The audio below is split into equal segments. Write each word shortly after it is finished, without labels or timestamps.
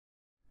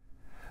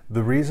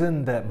The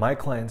reason that my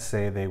clients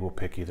say they will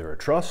pick either a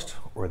trust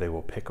or they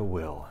will pick a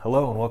will.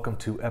 Hello and welcome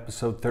to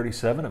episode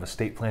 37 of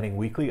Estate Planning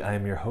Weekly. I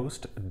am your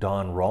host,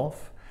 Don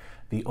Rolfe,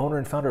 the owner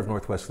and founder of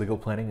Northwest Legal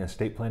Planning,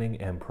 estate planning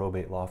and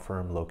probate law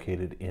firm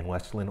located in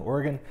West Linn,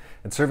 Oregon,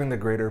 and serving the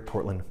greater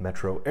Portland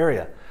metro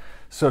area.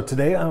 So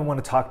today I want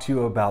to talk to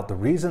you about the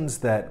reasons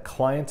that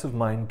clients of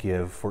mine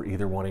give for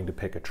either wanting to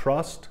pick a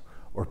trust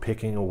or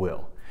picking a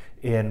will.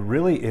 And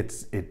really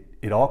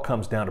it all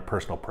comes down to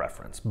personal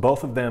preference.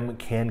 Both of them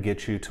can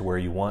get you to where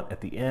you want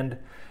at the end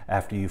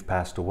after you've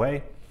passed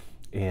away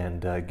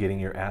and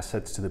getting your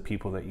assets to the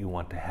people that you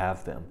want to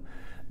have them.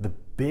 The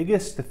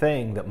biggest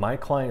thing that my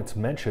clients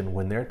mention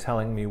when they're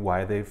telling me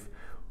why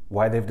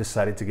they've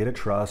decided to get a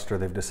trust or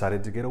they've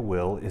decided to get a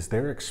will is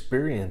their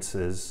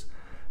experiences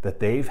that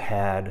they've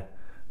had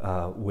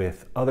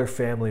with other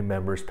family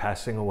members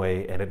passing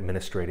away and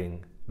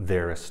administrating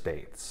their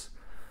estates.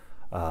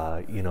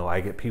 I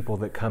get people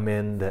that come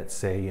in that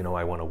say,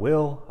 I want a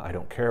will. I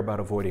don't care about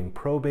avoiding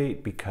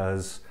probate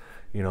because,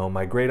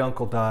 my great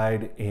uncle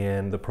died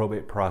and the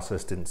probate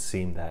process didn't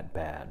seem that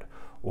bad.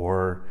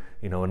 Or,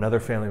 another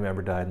family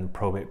member died and the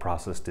probate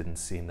process didn't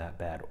seem that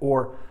bad.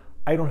 Or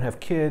I don't have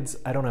kids,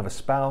 I don't have a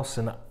spouse,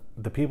 and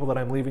the people that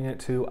I'm leaving it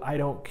to, I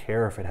don't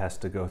care if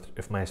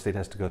if my estate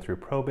has to go through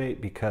probate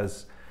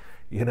because,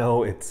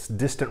 it's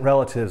distant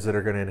relatives that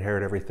are going to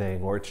inherit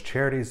everything, or it's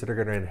charities that are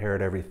going to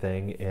inherit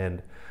everything.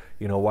 And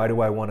why do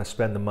I want to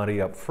spend the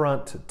money up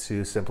front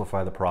to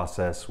simplify the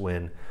process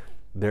when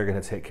they're going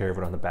to take care of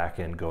it on the back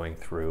end going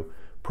through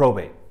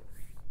probate?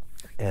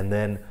 And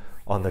then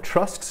on the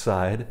trust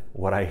side,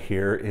 what I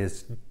hear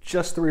is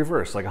just the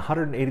reverse, like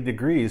 180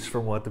 degrees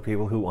from what the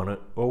people who want a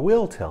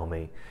will tell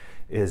me,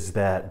 is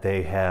that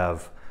they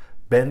have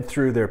been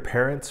through their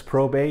parents'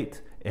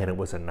 probate and it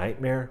was a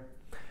nightmare,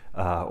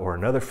 or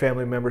another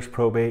family member's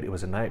probate, it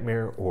was a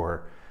nightmare,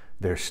 or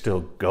they're still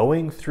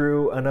going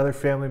through another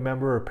family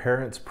member or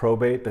parent's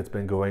probate that's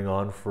been going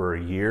on for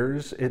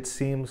years, it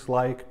seems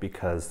like,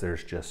 because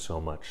there's just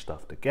so much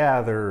stuff to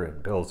gather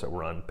and bills that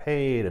were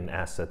unpaid and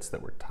assets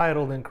that were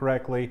titled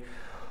incorrectly,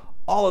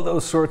 all of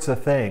those sorts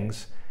of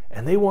things,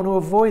 and they want to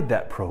avoid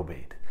that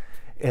probate.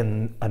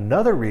 And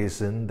another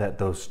reason that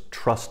those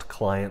trust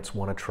clients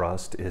want to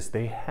trust is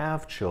they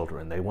have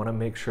children. They want to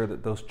make sure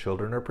that those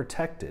children are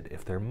protected.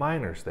 If they're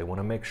minors, they want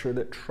to make sure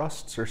that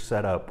trusts are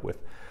set up with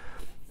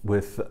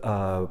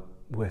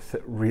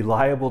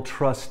reliable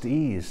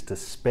trustees to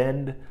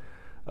spend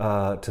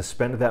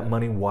that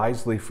money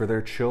wisely for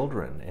their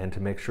children, and to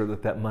make sure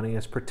that that money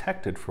is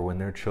protected for when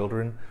their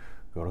children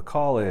go to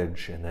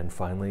college and then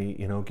finally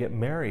get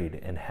married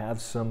and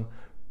have some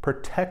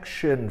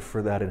protection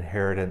for that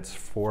inheritance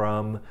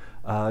from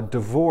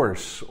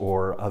divorce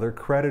or other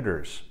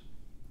creditors.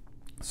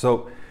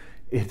 So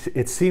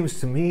it seems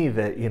to me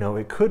that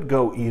it could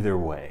go either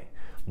way.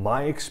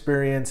 My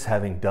experience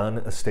having done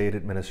estate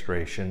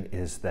administration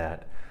is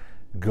that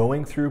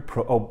going through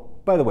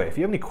by the way, if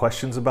you have any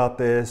questions about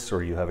this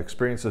or you have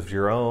experience of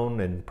your own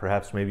and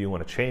perhaps maybe you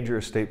want to change your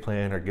estate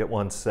plan or get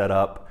one set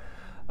up,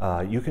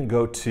 you can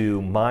go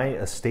to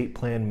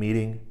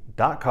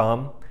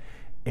myestateplanmeeting.com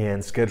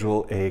and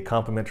schedule a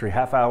complimentary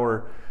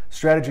half-hour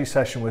strategy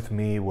session with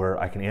me where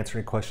I can answer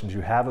any questions you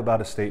have about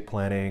estate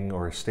planning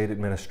or estate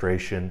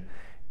administration,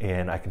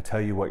 and I can tell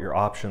you what your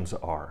options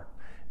are.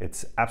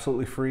 It's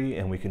absolutely free,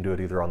 and we can do it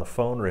either on the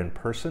phone or in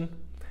person.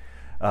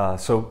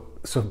 So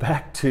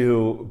back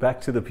to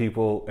the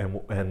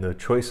people and the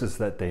choices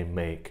that they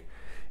make.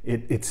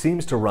 It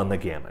seems to run the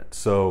gamut.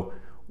 So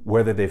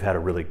whether they've had a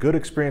really good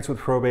experience with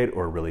probate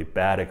or a really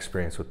bad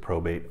experience with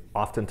probate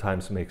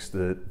oftentimes makes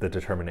the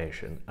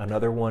determination.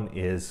 Another one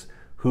is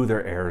who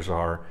their heirs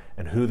are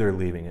and who they're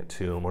leaving it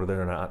to, and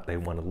whether or not they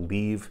want to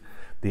leave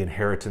the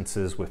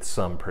inheritances with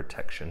some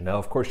protection. Now,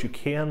 of course, you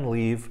can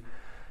leave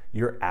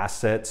your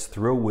assets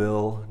through a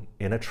will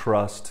in a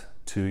trust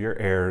to your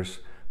heirs,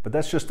 but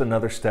that's just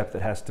another step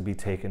that has to be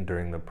taken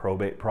during the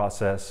probate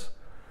process.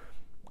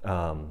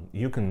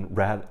 You can,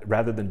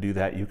 rather than do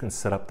that, you can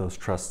set up those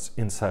trusts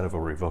inside of a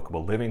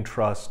revocable living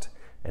trust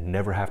and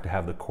never have to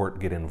have the court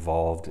get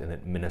involved in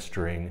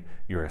administering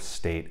your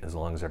estate as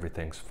long as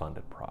everything's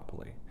funded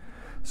properly.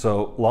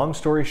 So long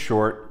story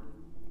short,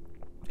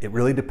 it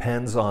really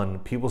depends on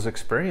people's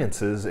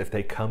experiences if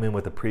they come in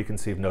with a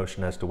preconceived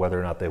notion as to whether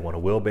or not they want a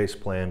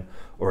will-based plan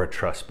or a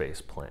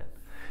trust-based plan.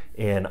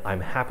 And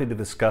I'm happy to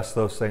discuss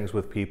those things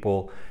with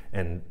people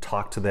and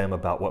talk to them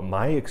about what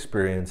my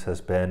experience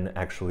has been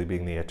actually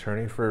being the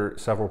attorney for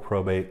several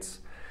probates,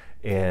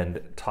 and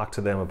talk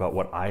to them about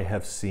what I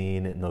have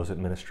seen in those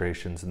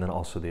administrations and then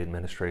also the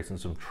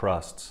administrations of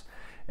trusts.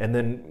 And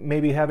then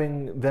maybe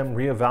having them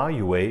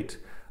reevaluate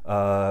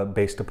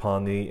based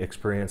upon the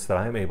experience that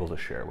I'm able to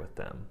share with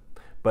them.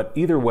 But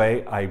either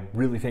way, I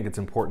really think it's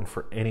important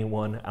for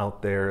anyone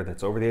out there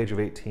that's over the age of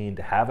 18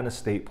 to have an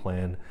estate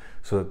plan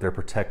so that they're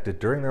protected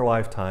during their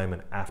lifetime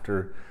and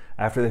after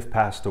they've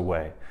passed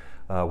away,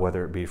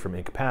 whether it be from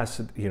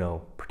incapacity,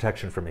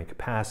 protection from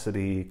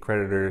incapacity,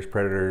 creditors,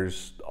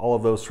 predators, all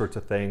of those sorts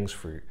of things,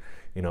 for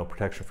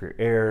protection for your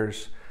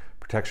heirs,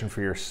 protection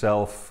for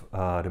yourself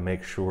to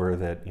make sure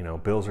that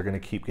bills are going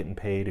to keep getting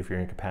paid if you're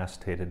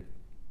incapacitated.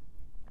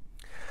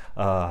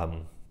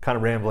 Kind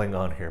of rambling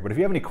on here, but if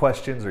you have any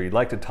questions or you'd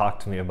like to talk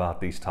to me about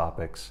these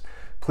topics,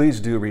 please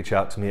do reach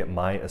out to me at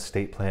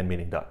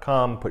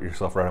myestateplanmeeting.com. Put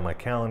yourself right on my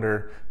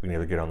calendar. We can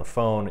either get on the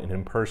phone and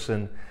in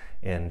person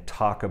and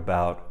talk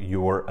about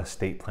your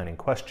estate planning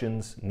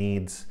questions,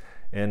 needs,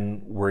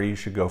 and where you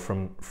should go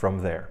from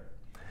there.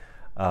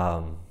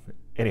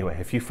 Anyway,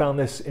 if you found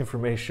this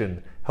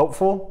information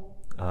helpful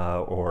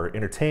or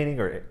entertaining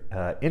or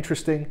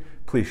interesting,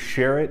 please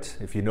share it.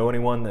 If you know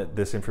anyone that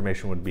this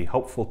information would be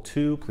helpful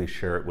to, please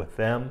share it with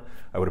them.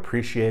 I would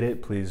appreciate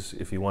it. Please,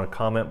 if you want to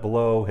comment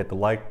below, hit the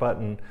like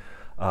button.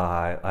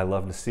 I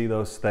love to see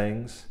those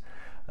things.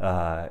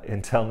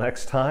 Until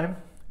next time,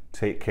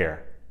 take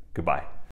care. Goodbye.